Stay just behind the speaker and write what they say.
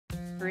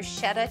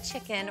bruschetta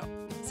chicken.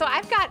 So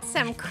I've got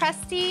some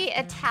crusty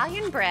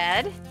Italian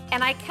bread,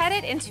 and I cut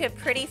it into a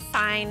pretty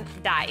fine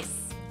dice.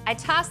 I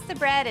toss the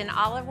bread in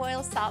olive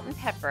oil, salt, and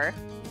pepper,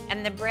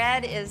 and the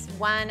bread is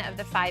one of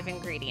the 5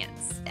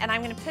 ingredients. And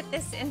I'm gonna put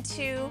this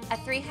into a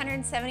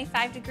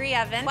 375-degree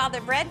oven. While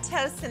the bread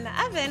toasts in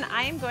the oven,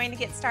 I am going to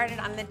get started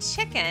on the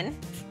chicken.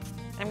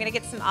 I'm gonna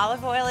get some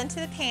olive oil into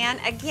the pan.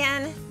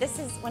 Again, this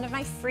is one of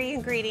my free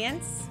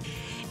ingredients.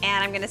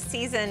 And I'm gonna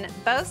season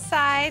both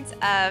sides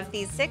of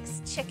these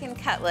 6 chicken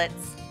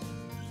cutlets.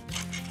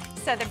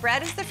 So the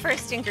bread is the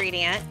first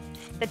ingredient.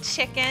 The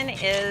chicken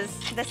is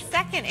the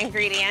second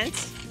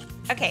ingredient.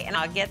 Okay, and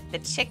I'll get the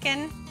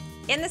chicken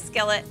in the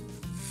skillet.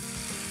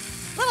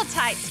 A little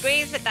tight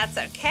squeeze, but that's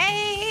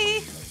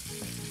okay.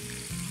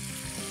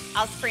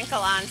 I'll sprinkle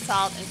on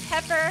salt and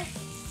pepper.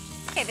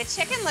 Okay, the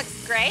chicken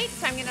looks great,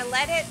 so I'm gonna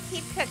let it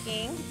keep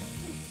cooking,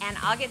 and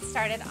I'll get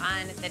started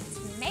on the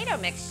tomato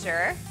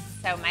mixture.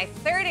 So my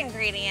third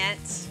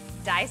ingredient,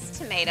 diced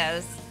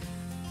tomatoes.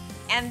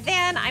 And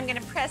then I'm gonna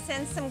press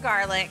in some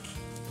garlic,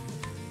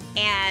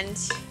 and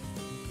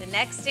the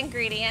next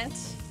ingredient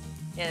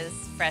is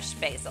fresh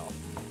basil.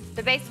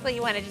 So basically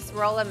you wanna just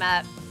roll them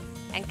up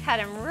and cut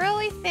them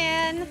really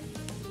thin.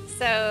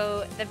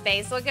 So the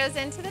basil goes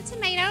into the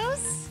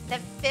tomatoes. The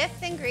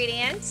 5th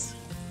ingredient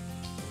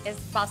is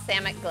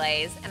balsamic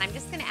glaze, and I'm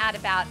just gonna add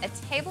about a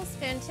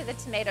tablespoon to the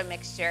tomato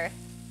mixture.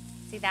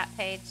 See that,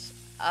 Paige?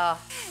 Oh.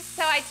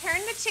 So I turn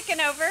the chicken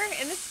over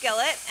in the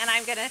skillet, and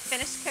I'm gonna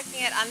finish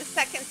cooking it on the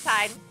second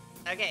side.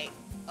 Okay.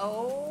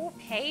 Oh,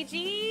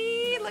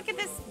 Paigey, look at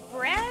this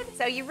bread.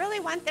 So you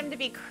really want them to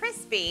be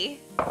crispy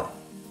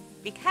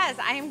because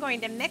I am going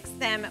to mix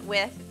them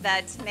with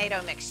the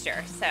tomato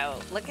mixture. So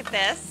look at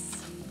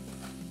this.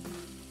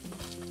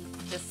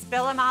 Just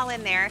spill them all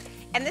in there.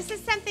 And this is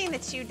something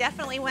that you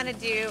definitely want to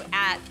do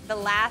at the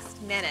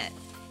last minute.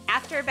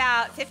 After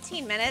about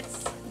 15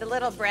 minutes, the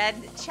little bread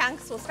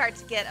chunks will start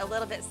to get a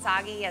little bit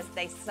soggy as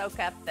they soak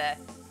up the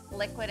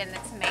liquid in the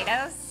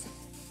tomatoes.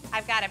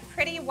 I've got a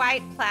pretty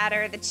white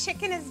platter. The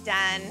chicken is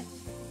done.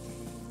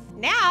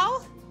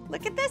 Now,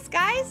 look at this,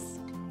 guys.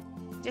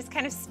 Just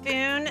kind of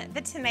spoon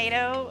the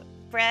tomato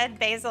bread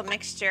basil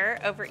mixture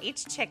over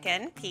each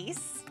chicken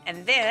piece.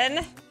 And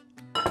then,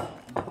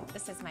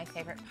 this is my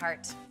favorite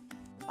part,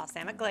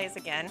 balsamic glaze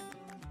again.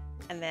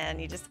 And then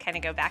you just kind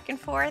of go back and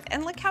forth,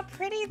 and look how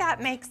pretty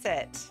that makes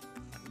it.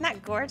 Isn't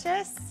that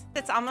gorgeous?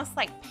 It's almost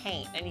like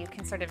paint, and you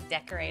can sort of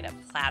decorate a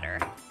platter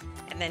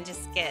and then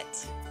just get,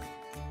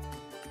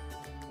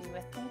 are you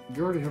with me?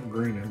 You already have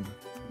green in it.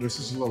 This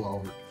is a little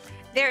over.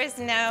 There is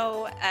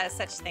no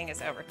such thing as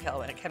overkill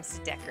when it comes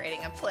to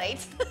decorating a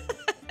plate.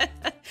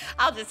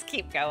 I'll just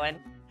keep going.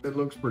 It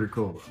looks pretty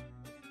cool.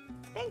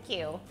 Thank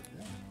you.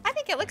 I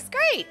think it looks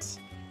great.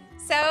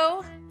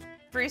 So,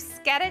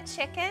 bruschetta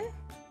chicken.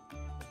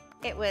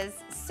 It was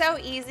so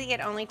easy,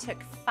 it only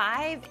took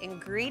 5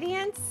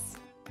 ingredients.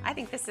 I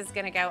think this is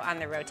gonna go on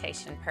the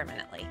rotation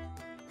permanently.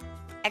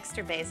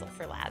 Extra basil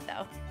for Lad,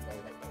 though.